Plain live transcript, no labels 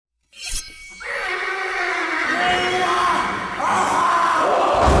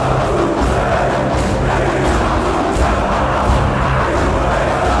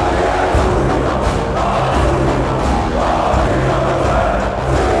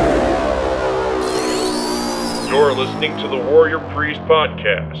You're listening to the Warrior Priest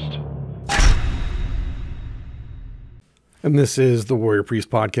Podcast. And this is the Warrior Priest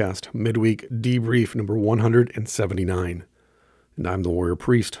Podcast, Midweek Debrief number 179. And I'm the Warrior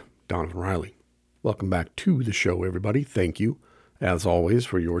Priest, Donovan Riley. Welcome back to the show, everybody. Thank you, as always,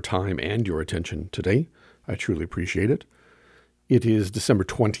 for your time and your attention today. I truly appreciate it. It is December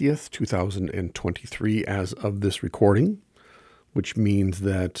 20th, 2023 as of this recording, which means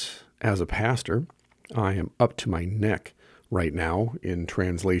that as a pastor, I am up to my neck right now in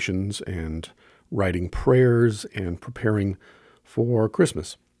translations and writing prayers and preparing for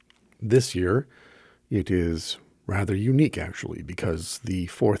Christmas. This year, it is rather unique, actually, because the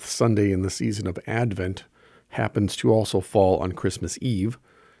fourth Sunday in the season of Advent happens to also fall on Christmas Eve,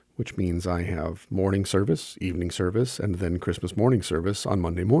 which means I have morning service, evening service, and then Christmas morning service on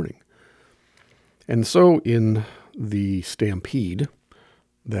Monday morning. And so in the stampede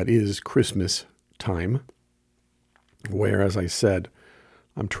that is Christmas time, where, as I said,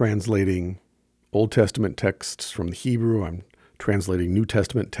 I'm translating Old Testament texts from the Hebrew, I'm translating New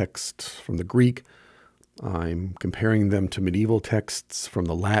Testament texts from the Greek, I'm comparing them to medieval texts from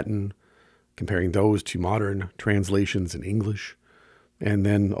the Latin, comparing those to modern translations in English, and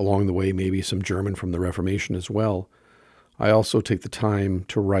then along the way maybe some German from the Reformation as well. I also take the time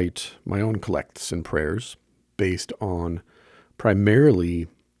to write my own collects and prayers based on primarily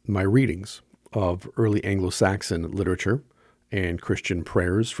my readings of early Anglo-Saxon literature and Christian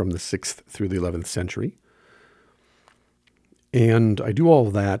prayers from the 6th through the 11th century. And I do all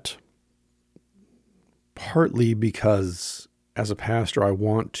of that partly because as a pastor, I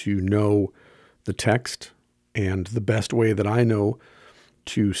want to know the text, and the best way that I know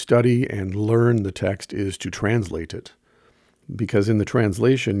to study and learn the text is to translate it. Because in the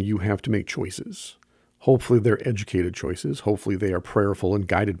translation, you have to make choices. Hopefully they're educated choices. Hopefully they are prayerful and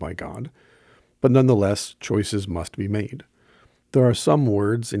guided by God. But nonetheless, choices must be made. There are some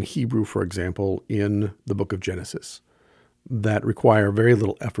words in Hebrew, for example, in the book of Genesis that require very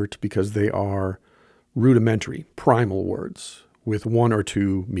little effort because they are rudimentary, primal words with one or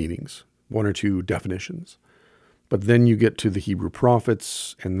two meanings, one or two definitions. But then you get to the Hebrew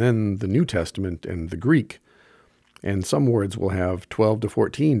prophets and then the New Testament and the Greek, and some words will have 12 to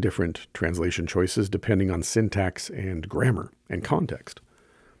 14 different translation choices depending on syntax and grammar and context.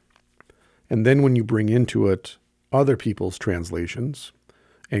 And then when you bring into it other people's translations,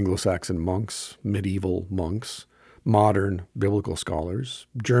 Anglo-Saxon monks, medieval monks, modern biblical scholars,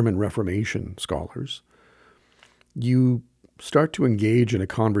 German Reformation scholars, you start to engage in a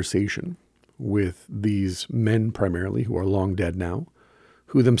conversation with these men primarily who are long dead now,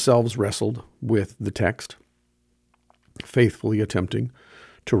 who themselves wrestled with the text, faithfully attempting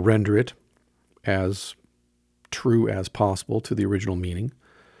to render it as true as possible to the original meaning,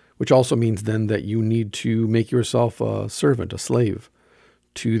 which also means then that you need to make yourself a servant, a slave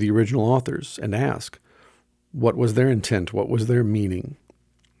to the original authors and ask, what was their intent? What was their meaning?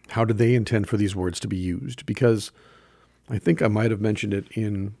 How did they intend for these words to be used? Because I think I might have mentioned it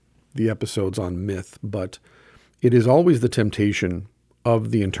in the episodes on myth, but it is always the temptation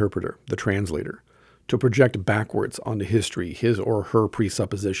of the interpreter, the translator, to project backwards onto history, his or her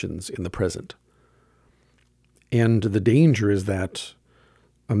presuppositions in the present. And the danger is that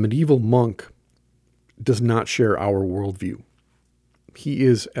a medieval monk does not share our worldview. He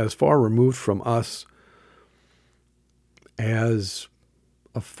is as far removed from us as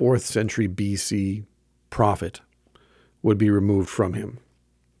a 4th century BC prophet would be removed from him.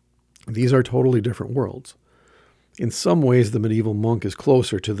 These are totally different worlds. In some ways, the medieval monk is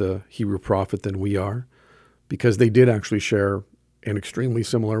closer to the Hebrew prophet than we are, because they did actually share an extremely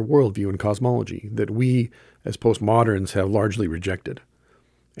similar worldview and cosmology that we, as postmoderns, have largely rejected.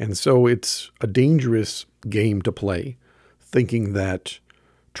 And so it's a dangerous game to play, thinking that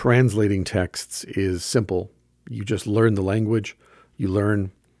translating texts is simple. You just learn the language, you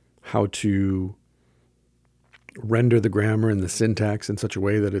learn how to render the grammar and the syntax in such a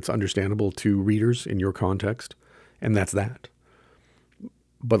way that it's understandable to readers in your context, and that's that.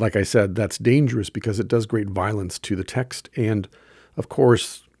 But like I said, that's dangerous because it does great violence to the text. And of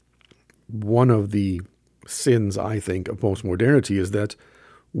course, one of the sins, I think, of postmodernity is that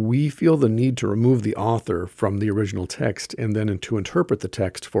we feel the need to remove the author from the original text and then to interpret the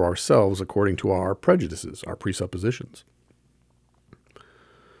text for ourselves according to our prejudices, our presuppositions.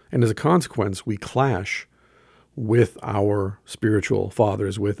 And as a consequence, we clash with our spiritual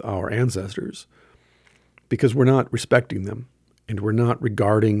fathers, with our ancestors, because we're not respecting them and we're not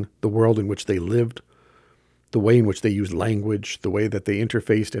regarding the world in which they lived, the way in which they used language, the way that they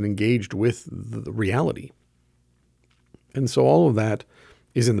interfaced and engaged with the reality. And so all of that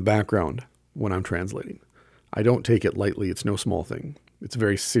is in the background when I'm translating. I don't take it lightly. It's no small thing. It's a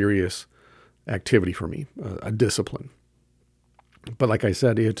very serious activity for me, a discipline. But like I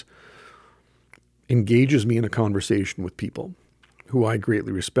said, it engages me in a conversation with people who I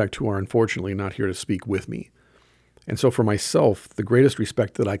greatly respect, who are unfortunately not here to speak with me. And so for myself, the greatest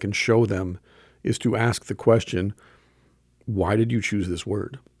respect that I can show them is to ask the question, why did you choose this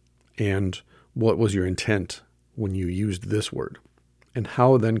word? And what was your intent when you used this word? And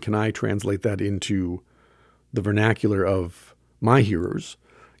how then can I translate that into the vernacular of my hearers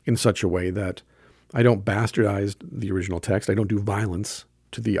in such a way that I don't bastardize the original text, I don't do violence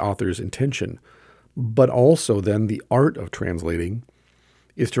to the author's intention, but also then the art of translating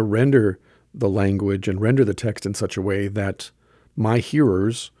is to render the language and render the text in such a way that my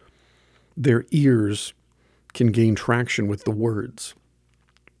hearers, their ears can gain traction with the words.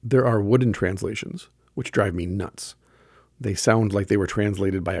 There are wooden translations, which drive me nuts. They sound like they were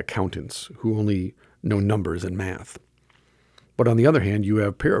translated by accountants who only know numbers and math. But on the other hand, you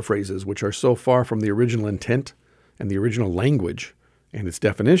have paraphrases, which are so far from the original intent and the original language and its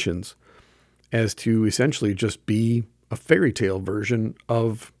definitions as to essentially just be a fairy tale version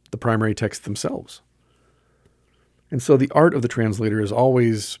of the primary text themselves. And so the art of the translator is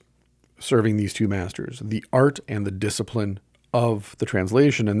always serving these two masters, the art and the discipline of the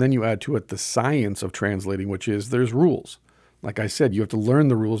translation. And then you add to it the science of translating, which is there's rules. Like I said, you have to learn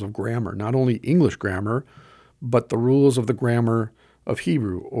the rules of grammar, not only English grammar, but the rules of the grammar of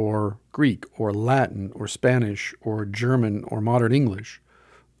Hebrew or Greek or Latin or Spanish or German or modern English.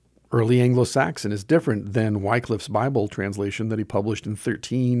 Early Anglo-Saxon is different than Wycliffe's Bible translation that he published in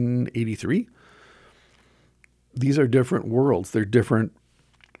 1383. These are different worlds. They're different.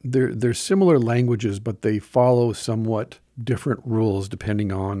 They're similar languages, but they follow somewhat different rules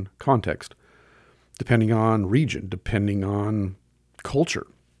depending on context, depending on region, depending on culture.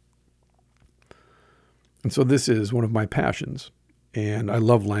 And so this is one of my passions, and I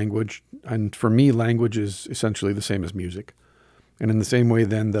love language. And for me, language is essentially the same as music. And in the same way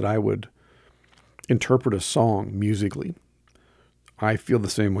then that I would interpret a song musically, I feel the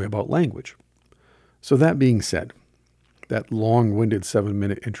same way about language. So that being said, that long-winded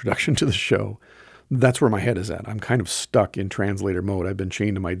 7-minute introduction to the show, that's where my head is at. I'm kind of stuck in translator mode. I've been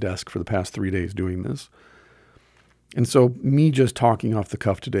chained to my desk for the past 3 days doing this. And so me just talking off the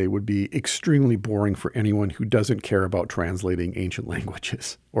cuff today would be extremely boring for anyone who doesn't care about translating ancient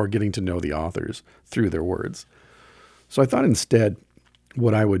languages or getting to know the authors through their words. So I thought instead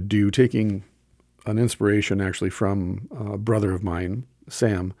what I would do, taking an inspiration actually from a brother of mine,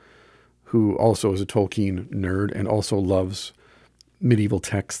 Sam, who also is a Tolkien nerd and also loves medieval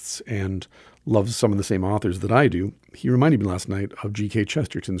texts and loves some of the same authors that I do, he reminded me last night of G.K.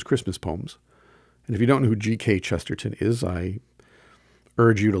 Chesterton's Christmas poems. And if you don't know who G.K. Chesterton is, I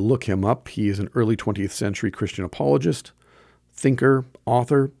urge you to look him up. He is an early 20th century Christian apologist, thinker,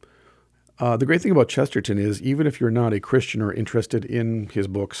 author. The great thing about Chesterton is even if you're not a Christian or interested in his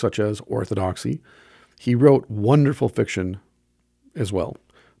books, such as Orthodoxy, he wrote wonderful fiction as well.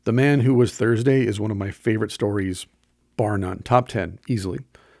 The Man Who Was Thursday is one of my favorite stories, bar none. Top 10, easily.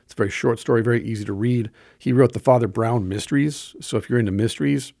 It's a very short story, very easy to read. He wrote the Father Brown mysteries. So if you're into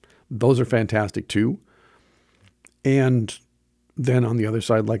mysteries, those are fantastic too. And then on the other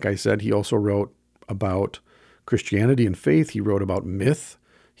side, like I said, he also wrote about Christianity and faith. He wrote about myth.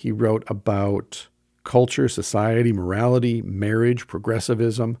 He wrote about culture, society, morality, marriage,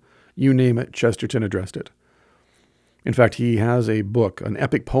 progressivism. You name it, Chesterton addressed it. In fact, he has a book, an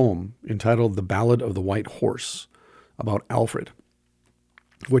epic poem entitled The Ballad of the White Horse about Alfred,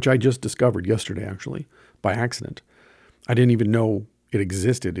 which I just discovered yesterday, actually, by accident. I didn't even know it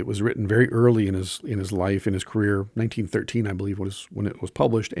existed. It was written very early in his life, in his career. 1913, I believe, was when it was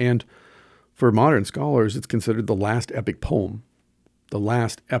published. And for modern scholars, it's considered the last epic poem, the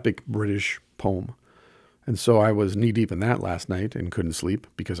last epic British poem. And so I was knee-deep in that last night and couldn't sleep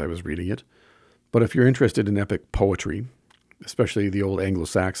because I was reading it. But if you're interested in epic poetry, especially the old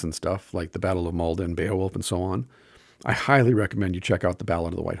Anglo-Saxon stuff like the Battle of Malden, Beowulf, and so on, I highly recommend you check out The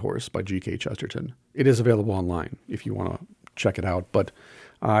Ballad of the White Horse by G.K. Chesterton. It is available online if you want to check it out, but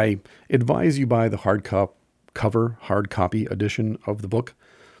I advise you buy the hard copy edition of the book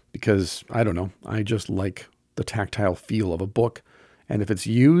because, I don't know, I just like the tactile feel of a book. And if it's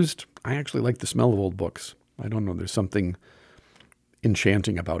used, I actually like the smell of old books. I don't know, there's something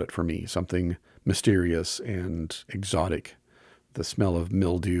enchanting about it for me, something mysterious and exotic. The smell of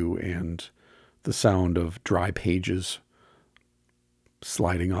mildew and the sound of dry pages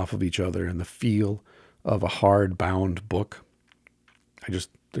sliding off of each other and the feel of a hard-bound book. There's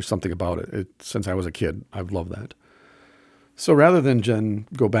something about it. Since I was a kid, I've loved that. So rather than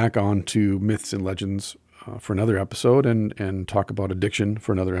go back on to myths and legends for another episode and talk about addiction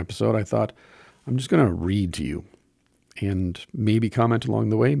for another episode, I thought I'm just going to read to you and maybe comment along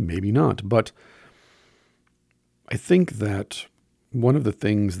the way, maybe not. But I think that one of the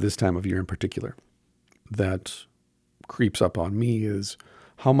things this time of year in particular that creeps up on me is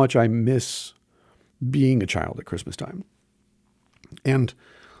how much I miss being a child at Christmas time. And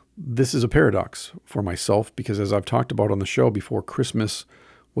this is a paradox for myself because, as I've talked about on the show before, Christmas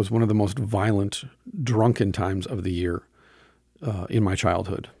was one of the most violent, drunken times of the year in my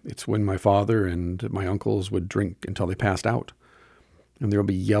childhood. It's when my father and my uncles would drink until they passed out. And there would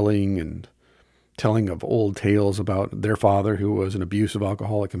be yelling and telling of old tales about their father, who was an abusive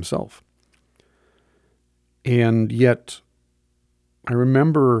alcoholic himself. And yet, I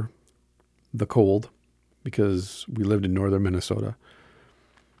remember the cold because we lived in northern Minnesota.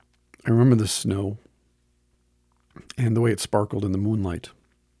 I remember the snow and the way it sparkled in the moonlight.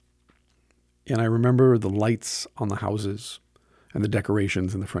 And I remember the lights on the houses and the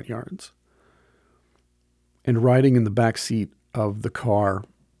decorations in the front yards. And riding in the back seat of the car,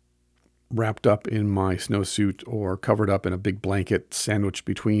 wrapped up in my snowsuit or covered up in a big blanket sandwiched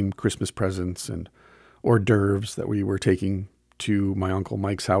between Christmas presents and hors d'oeuvres that we were taking to my Uncle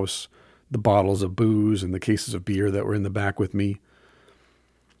Mike's house, the bottles of booze and the cases of beer that were in the back with me.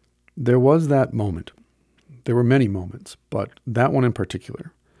 There was that moment. There were many moments, but that one in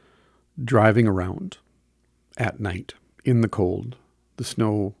particular, driving around at night in the cold, the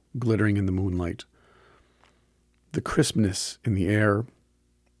snow glittering in the moonlight, the crispness in the air,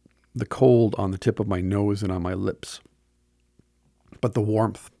 the cold on the tip of my nose and on my lips, but the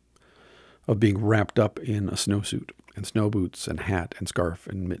warmth of being wrapped up in a snowsuit and snow boots and hat and scarf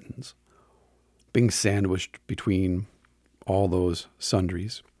and mittens, being sandwiched between all those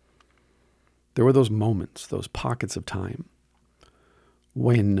sundries. There were those moments, those pockets of time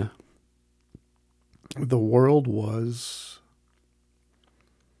when the world was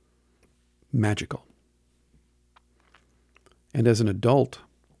magical. And as an adult,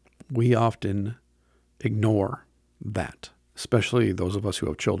 we often ignore that, especially those of us who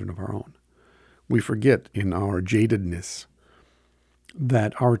have children of our own. We forget in our jadedness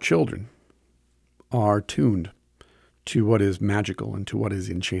that our children are tuned to what is magical and to what is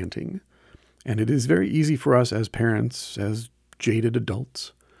enchanting. And it is very easy for us as parents, as jaded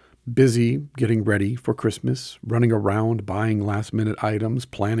adults, busy getting ready for Christmas, running around, buying last-minute items,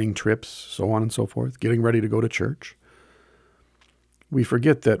 planning trips, so on and so forth, getting ready to go to church. We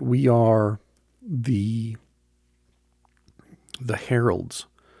forget that we are the heralds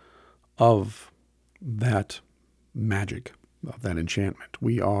of that magic, of that enchantment.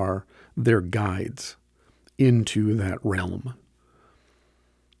 We are their guides into that realm.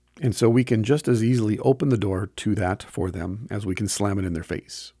 And so we can just as easily open the door to that for them as we can slam it in their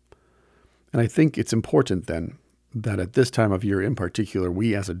face. And I think it's important then that at this time of year in particular,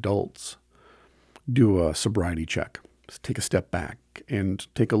 we as adults do a sobriety check. Just take a step back and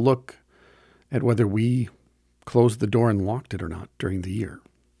take a look at whether we closed the door and locked it or not during the year.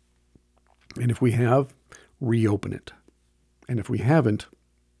 And if we have, reopen it. And if we haven't,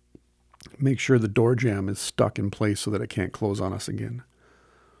 make sure the door jamb is stuck in place so that it can't close on us again.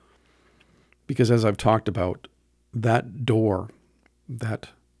 Because as I've talked about, that door, that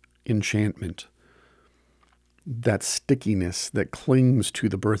enchantment, that stickiness that clings to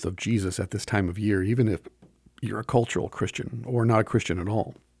the birth of Jesus at this time of year, even if you're a cultural Christian or not a Christian at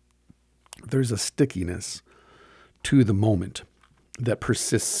all, there's a stickiness to the moment that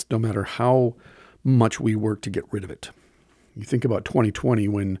persists no matter how much we work to get rid of it. You think about 2020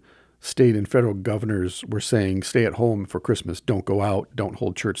 when state and federal governors were saying, stay at home for Christmas, don't go out, don't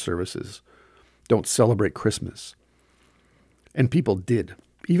hold church services, don't celebrate Christmas. And people did.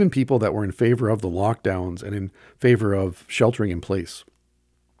 Even people that were in favor of the lockdowns and in favor of sheltering in place.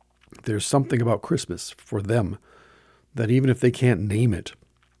 There's something about Christmas for them that even if they can't name it,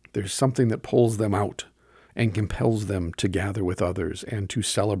 there's something that pulls them out and compels them to gather with others and to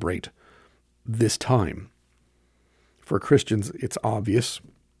celebrate this time. For Christians, it's obvious.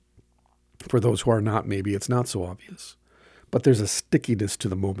 For those who are not, maybe it's not so obvious. But there's a stickiness to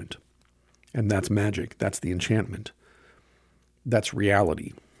the moment. And that's magic. That's the enchantment. That's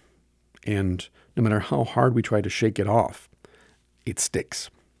reality. And no matter how hard we try to shake it off, it sticks.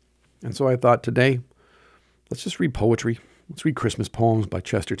 And so I thought today, let's just read poetry. Let's read Christmas poems by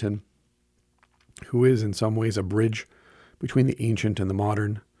Chesterton, who is in some ways a bridge between the ancient and the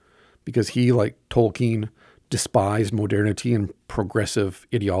modern, because he, like Tolkien, despised modernity and progressive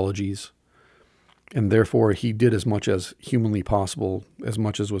ideologies. And therefore, he did as much as humanly possible, as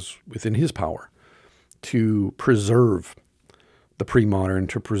much as was within his power, to preserve the pre-modern,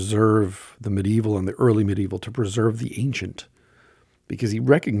 to preserve the medieval and the early medieval, to preserve the ancient, because he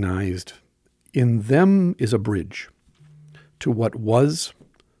recognized in them is a bridge to what was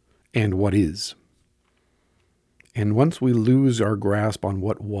and what is. And once we lose our grasp on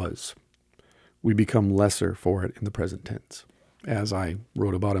what was, we become lesser for it in the present tense, as I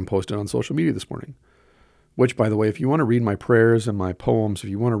wrote about and posted on social media this morning. Which, by the way, if you want to read my prayers and my poems, if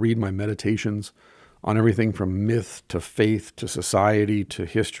you want to read my meditations on everything from myth to faith to society to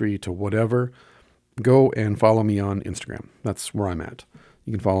history to whatever, go and follow me on Instagram. That's where I'm at.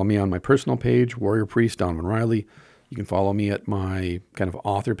 You can follow me on my personal page, Warrior Priest Donovan Riley. You can follow me at my kind of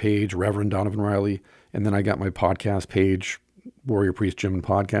author page, Reverend Donovan Riley. And then I got my podcast page, Warrior Priest Gym and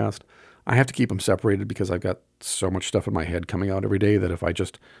Podcast. I have to keep them separated because I've got so much stuff in my head coming out every day that if I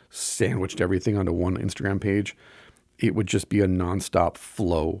just sandwiched everything onto one Instagram page, it would just be a nonstop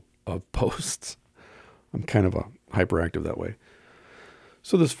flow of posts. I'm kind of a hyperactive that way.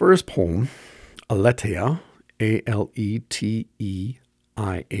 So this first poem, Aletheia, Aleteia,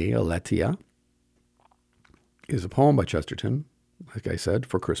 Aletheia, is a poem by Chesterton, like I said,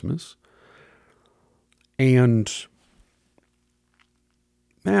 for Christmas. And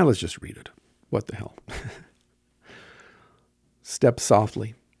let's just read it. What the hell? Step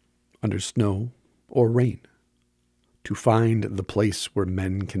softly under snow or rain to find the place where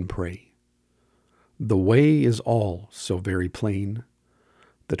men can pray. The way is all so very plain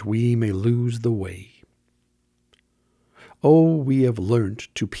that we may lose the way. Oh, we have learnt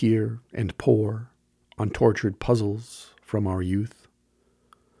to peer and pore on tortured puzzles from our youth.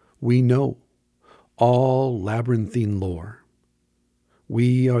 We know all labyrinthine lore.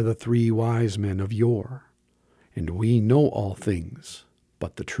 We are the three wise men of yore, and we know all things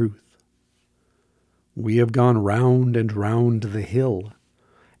but the truth. We have gone round and round the hill,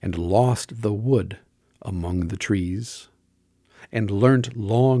 and lost the wood among the trees, and learnt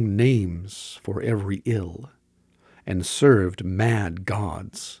long names for every ill, and served mad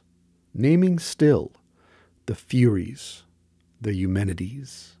gods, naming still the Furies, the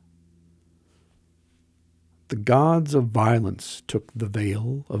Eumenides. The gods of violence took the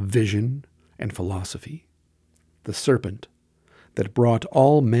veil of vision and philosophy. The serpent that brought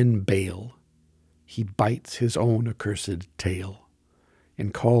all men bale, he bites his own accursed tail,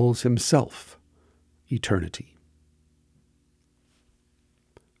 and calls himself eternity.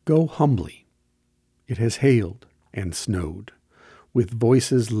 Go humbly, it has hailed and snowed, with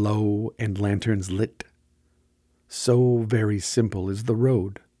voices low and lanterns lit. So very simple is the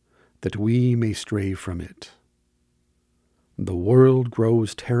road, that we may stray from it. The world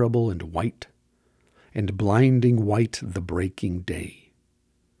grows terrible and white, and blinding white the breaking day.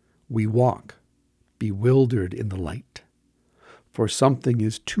 We walk, bewildered in the light, for something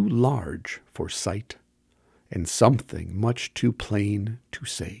is too large for sight, and something much too plain to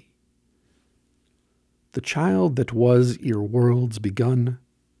say. The child that was ere worlds begun,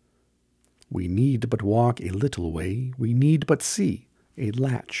 we need but walk a little way, we need but see a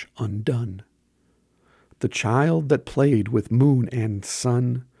latch undone. The child that played with moon and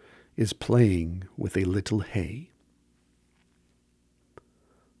sun is playing with a little hay.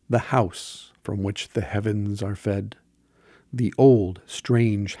 The house from which the heavens are fed, the old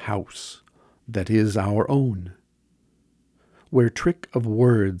strange house that is our own, where trick of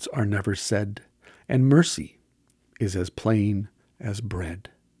words are never said, and mercy is as plain as bread,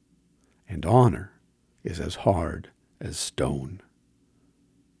 and honor is as hard as stone.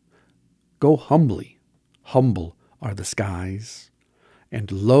 Go humbly, humble are the skies, and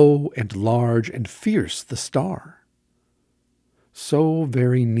low and large and fierce the star. So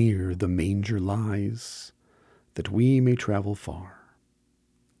very near the manger lies, that we may travel far.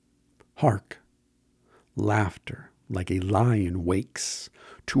 Hark! Laughter like a lion wakes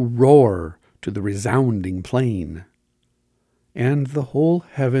to roar to the resounding plain, and the whole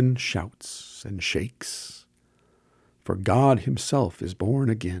heaven shouts and shakes, for God himself is born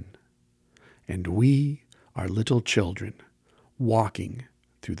again, and we are little children walking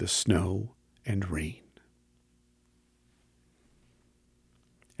through the snow and rain.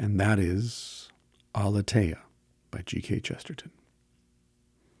 And that is Aletheia by G.K. Chesterton.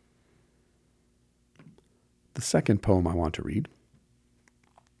 The second poem I want to read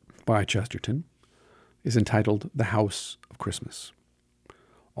by Chesterton is entitled The House of Christmas.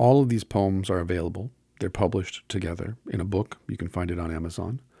 All of these poems are available. They're published together in a book. You can find it on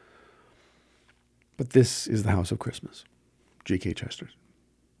Amazon. But this is The House of Christmas, G.K. Chesterton.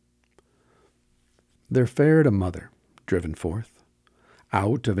 There fared a mother, driven forth,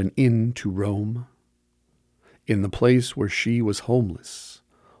 out of an inn to roam. In the place where she was homeless,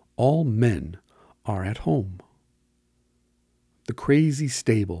 all men are at home. the crazy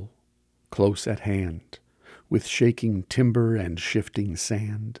stable, close at hand, with shaking timber and shifting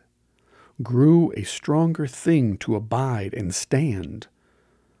sand, grew a stronger thing to abide and stand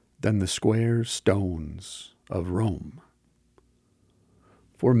than the square stones of Rome.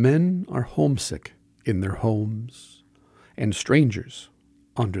 For men are homesick in their homes, and strangers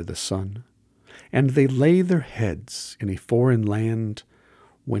under the sun, and they lay their heads in a foreign land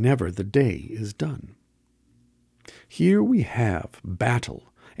whenever the day is done. Here we have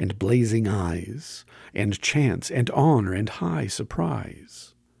battle and blazing eyes, and chance and honor and high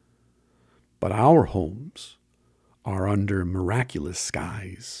surprise. But our homes are under miraculous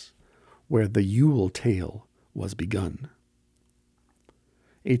skies, where the Yule tale was begun.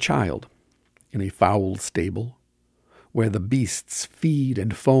 A child in a foul stable, where the beasts feed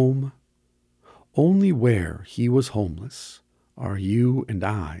and foam, only where he was homeless are you and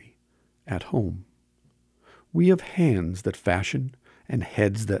I at home. We have hands that fashion and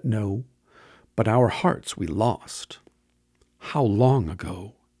heads that know, but our hearts we lost. How long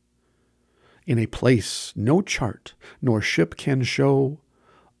ago? In a place no chart nor ship can show,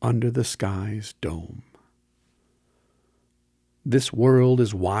 under the sky's dome. This world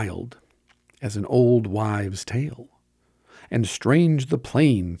is wild as an old wives' tale, and strange the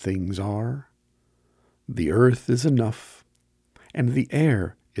plain things are. The earth is enough, and the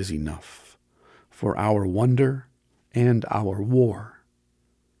air is enough for our wonder and our war.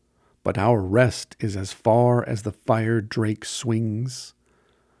 But our rest is as far as the fire drake swings,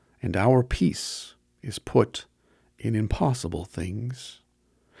 and our peace is put in impossible things,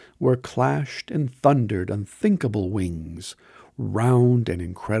 where clashed and thundered unthinkable wings round an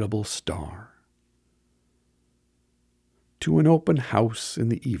incredible star. To an open house in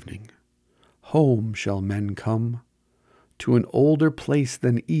the evening, home shall men come, to an older place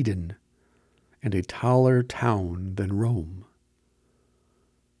than Eden, and a taller town than Rome.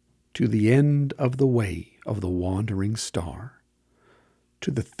 To the end of the way of the wandering star, to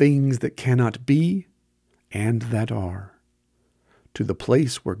the things that cannot be and that are, to the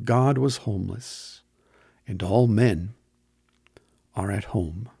place where God was homeless, and all men are at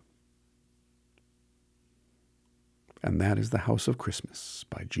home. And that is The House of Christmas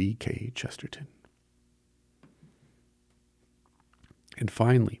by G.K. Chesterton. And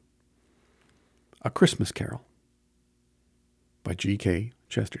finally, A Christmas Carol by G.K.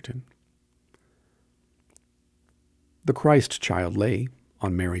 Chesterton. The Christ child lay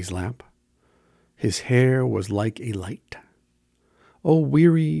on Mary's lap. His hair was like a light. Oh,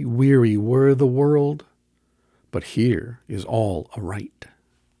 weary, weary were the world, but here is all aright.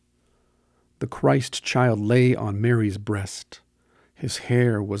 The Christ child lay on Mary's breast. His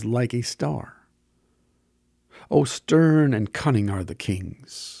hair was like a star. Oh, stern and cunning are the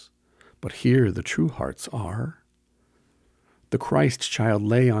kings, but here the true hearts are. The Christ child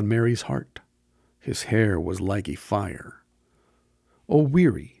lay on Mary's heart. His hair was like a fire. Oh,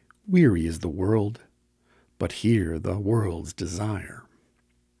 weary, weary is the world, but here the world's desire.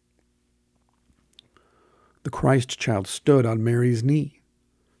 The Christ child stood on Mary's knee.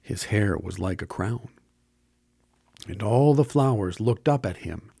 His hair was like a crown. And all the flowers looked up at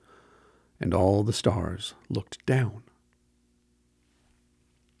him, and all the stars looked down.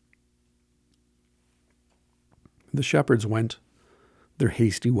 The shepherds went their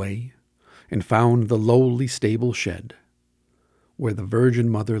hasty way, and found the lowly stable shed, where the Virgin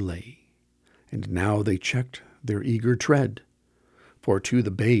Mother lay, and now they checked their eager tread, for to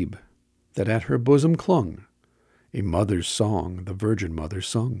the babe that at her bosom clung, a mother's song the Virgin Mother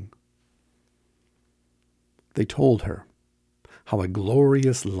sung. They told her how a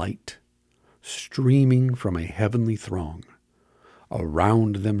glorious light, streaming from a heavenly throng,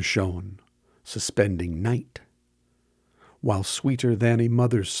 around them shone, suspending night, while sweeter than a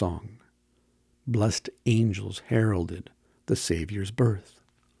mother's song, blessed angels heralded the Saviour's birth.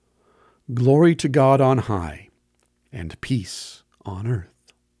 Glory to God on high, and peace on earth.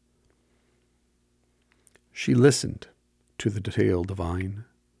 She listened to the tale divine,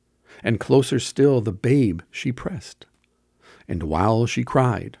 and closer still the babe she pressed, and while she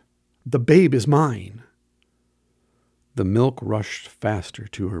cried, "The babe is mine," the milk rushed faster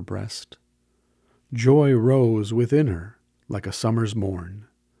to her breast. Joy rose within her like a summer's morn.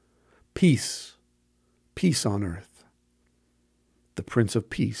 Peace, peace on earth. The Prince of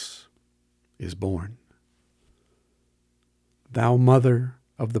Peace is born. Thou mother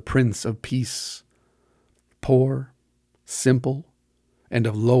of the Prince of Peace, poor, simple, and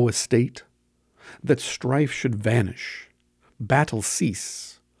of low estate, that strife should vanish, battle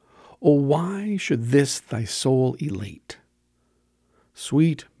cease. Oh, why should this thy soul elate?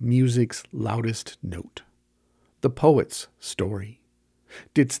 Sweet music's loudest note, the poet's story.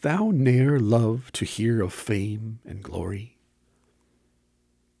 Didst thou ne'er love to hear of fame and glory?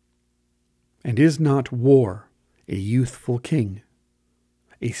 And is not war a youthful king,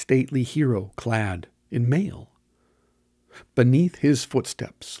 a stately hero clad in mail? Beneath his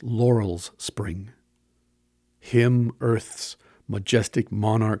footsteps laurels spring. Him earth's majestic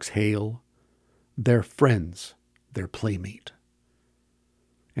monarchs hail, their friends, their playmate.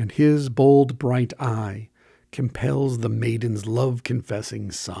 And his bold bright eye compels the maiden's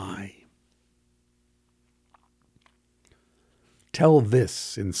love-confessing sigh. Tell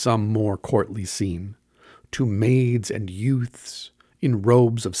this in some more courtly scene to maids and youths in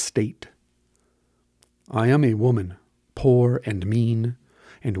robes of state. I am a woman, poor and mean,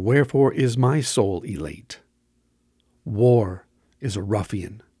 and wherefore is my soul elate? War is a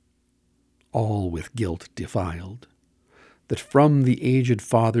ruffian, all with guilt defiled, that from the aged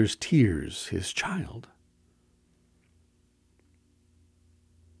father's tears his child.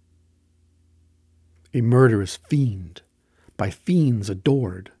 A murderous fiend, by fiends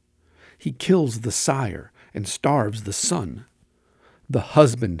adored, he kills the sire and starves the son. The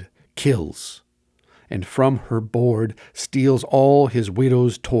husband kills, and from her board steals all his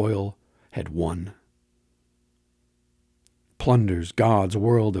widow's toil had won. Plunders God's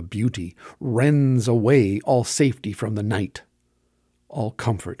world of beauty, rends away all safety from the night, all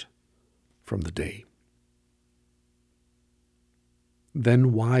comfort from the day.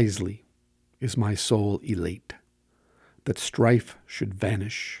 Then wisely is my soul elate, that strife should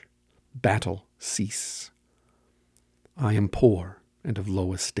vanish, battle cease. I am poor and of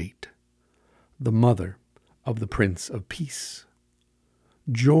low estate, the mother of the Prince of Peace.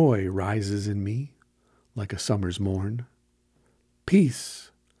 Joy rises in me like a summer's morn.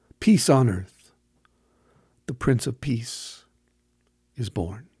 Peace, peace on earth, the Prince of Peace is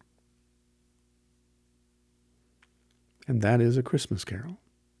born. And that is A Christmas Carol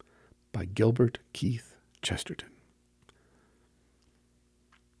by Gilbert Keith Chesterton.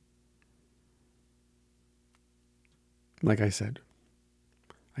 Like I said,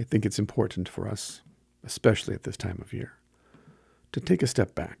 I think it's important for us, especially at this time of year, to take a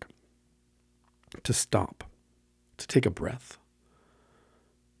step back, to stop, to take a breath.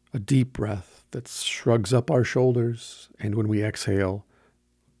 A deep breath that shrugs up our shoulders and when we exhale,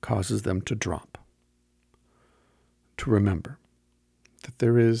 causes them to drop. To remember that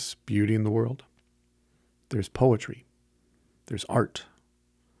there is beauty in the world. There's poetry. There's art.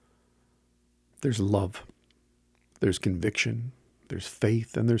 There's love. There's conviction. There's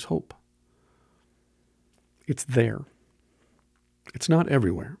faith, and there's hope. It's there. It's not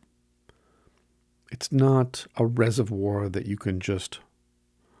everywhere. It's not a reservoir that you can just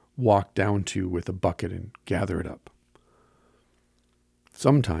walk down to with a bucket and gather it up.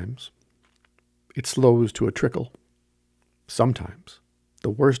 Sometimes it slows to a trickle. Sometimes, the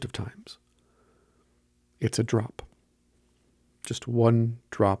worst of times, it's a drop. Just one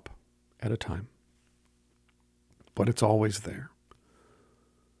drop at a time. But it's always there.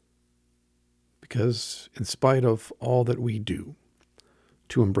 Because in spite of all that we do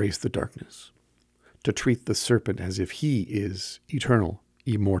to embrace the darkness, to treat the serpent as if he is eternal,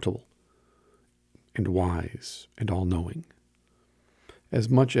 immortal, and wise, and all-knowing, as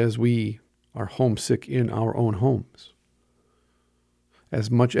much as we are homesick in our own homes,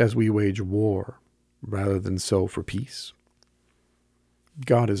 as much as we wage war rather than sow for peace,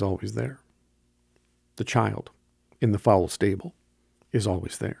 God is always there. The child in the foul stable is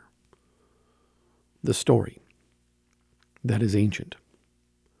always there. The story that is ancient,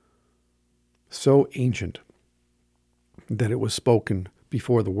 so ancient that it was spoken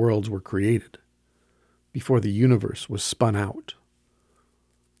before the worlds were created, before the universe was spun out.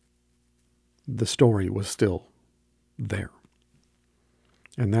 The story was still there.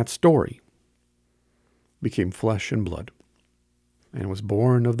 And that story became flesh and blood and was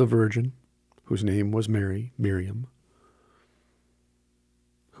born of the Virgin, whose name was Mary, Miriam,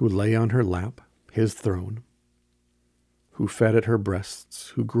 who lay on her lap, his throne, who fed at her breasts,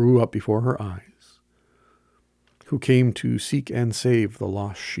 who grew up before her eyes, who came to seek and save the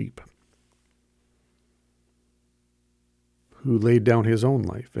lost sheep, who laid down his own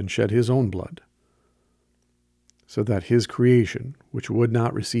life and shed his own blood, so that his creation, which would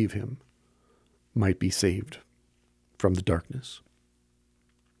not receive him, might be saved from the darkness.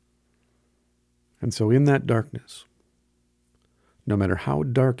 And so in that darkness, no matter how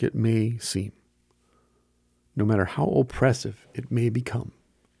dark it may seem, no matter how oppressive it may become,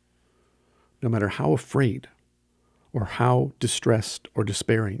 no matter how afraid or how distressed or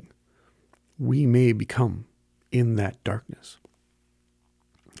despairing we may become in that darkness,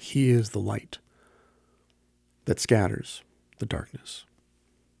 he is the light that scatters the darkness.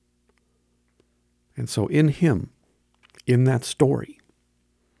 And so in him, in that story,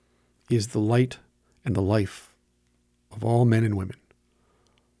 is the light and the life of all men and women,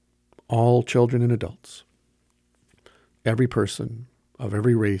 all children and adults, every person of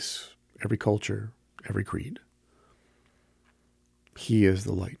every race, every culture, every creed. He is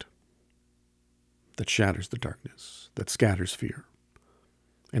the light that shatters the darkness, that scatters fear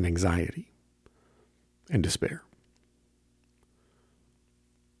and anxiety and despair.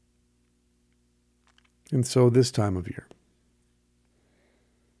 And so this time of year,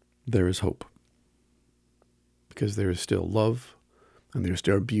 there is hope, because there is still love and there's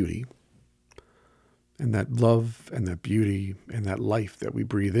still beauty. And that love and that beauty and that life that we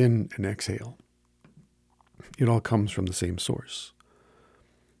breathe in and exhale, it all comes from the same source.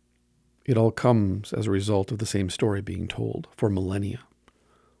 It all comes as a result of the same story being told for millennia.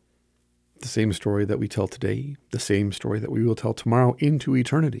 The same story that we tell today, the same story that we will tell tomorrow into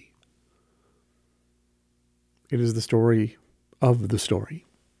eternity. It is the story of the story.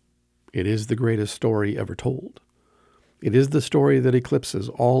 It is the greatest story ever told. It is the story that eclipses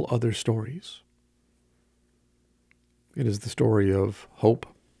all other stories. It is the story of hope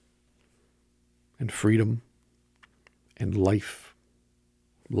and freedom and life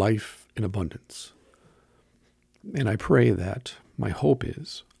in abundance. And I pray that my hope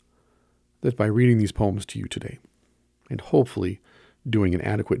is that by reading these poems to you today, and hopefully doing an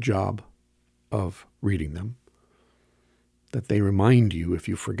adequate job of reading them, that they remind you, if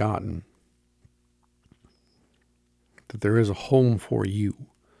you've forgotten, that there is a home for you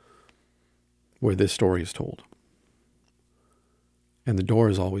where this story is told. And the door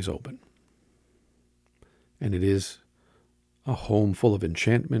is always open. And it is a home full of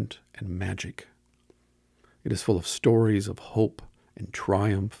enchantment and magic. It is full of stories of hope and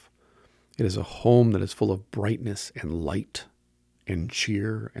triumph. It is a home that is full of brightness and light and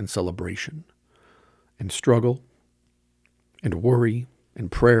cheer and celebration and struggle and worry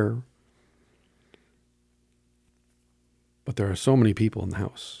and prayer. But there are so many people in the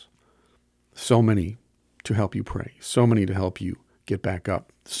house, so many to help you pray, so many to help you get back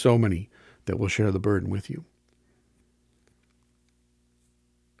up, so many that will share the burden with you.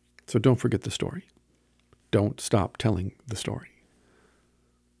 So don't forget the story. Don't stop telling the story.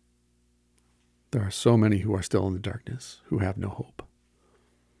 There are so many who are still in the darkness, who have no hope.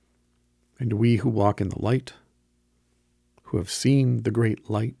 And we who walk in the light, who have seen the great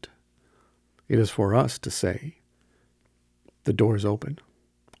light, it is for us to say, the door is open.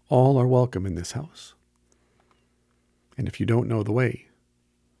 All are welcome in this house. And if you don't know the way,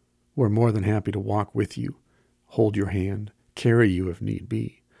 we're more than happy to walk with you, hold your hand, carry you if need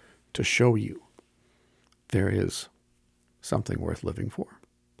be, to show you there is something worth living for.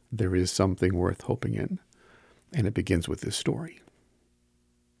 There is something worth hoping in. And it begins with this story.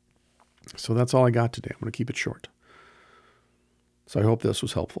 So that's all I got today. I'm going to keep it short. So I hope this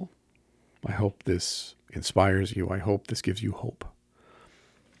was helpful. I hope this inspires you. I hope this gives you hope.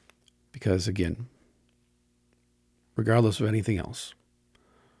 Because again, regardless of anything else,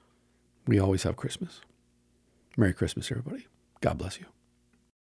 we always have Christmas. Merry Christmas, everybody. God bless you.